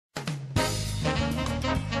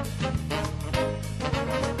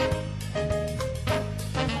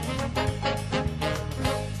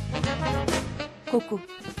Koku.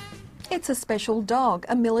 It's a special dog,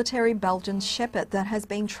 a military Belgian shepherd that has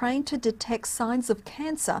been trained to detect signs of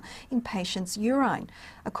cancer in patients' urine.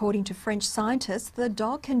 According to French scientists, the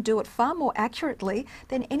dog can do it far more accurately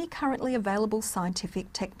than any currently available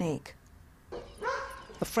scientific technique.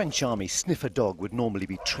 A French army sniffer dog would normally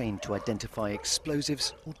be trained to identify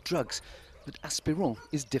explosives or drugs, but Aspiron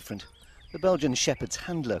is different. The Belgian shepherd's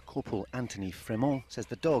handler, Corporal Anthony Fremont, says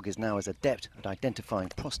the dog is now as adept at identifying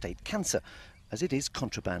prostate cancer as it is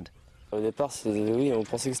contraband. At first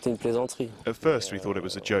we thought it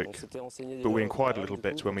was a joke, but we inquired a little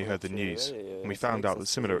bit when we heard the news, and we found out that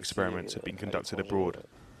similar experiments had been conducted abroad.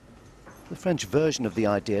 The French version of the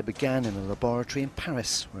idea began in a laboratory in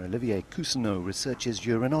Paris, where Olivier Cousineau researches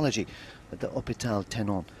urinology at the Hôpital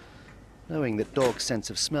Tenon. Knowing that dogs' sense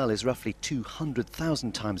of smell is roughly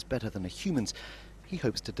 200,000 times better than a human's, he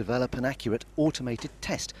hopes to develop an accurate automated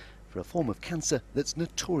test for a form of cancer that's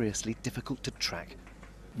notoriously difficult to track.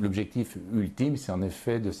 L'objectif ultime, c'est en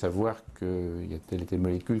effet de savoir qu'il y a telle et telle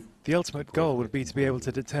molécule. The ultimate goal would be to be able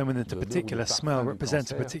to determine that a particular smell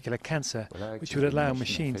represents a particular cancer, which would allow a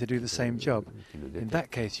machine to do the same job. In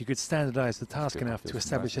that case, you could standardize the task enough to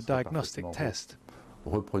establish a diagnostic test.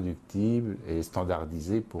 Reproductible et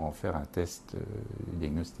standardisé pour en faire un test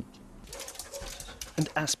diagnostique. And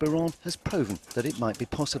Aspiron has proven that it might be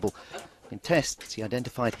possible. In tests, he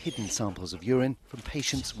identified hidden samples of urine from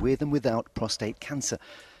patients with and without prostate cancer.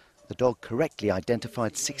 The dog correctly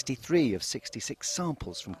identified 63 of 66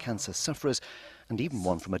 samples from cancer sufferers, and even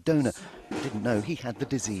one from a donor who didn't know he had the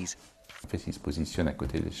disease. En fait, s'il se positionne à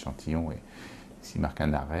côté de l'échantillon et s'il marque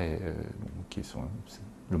un arrêt, qui est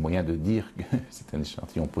le moyen de dire que c'est un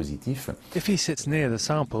échantillon positif. If he sits near the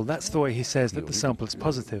sample, that's the way he says that the sample is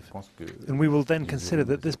positive. And we will then consider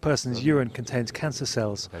that this person's urine contains cancer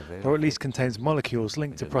cells, or at least contains molecules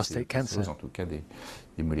linked to prostate cancer. En tout cas,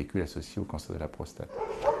 des molécules associées au cancer de la prostate.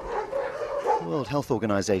 The World Health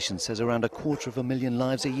Organization says around 250,000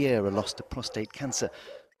 lives a year are lost to prostate cancer.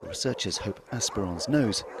 The researchers hope Aspiron's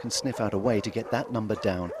nose can sniff out a way to get that number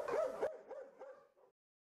down.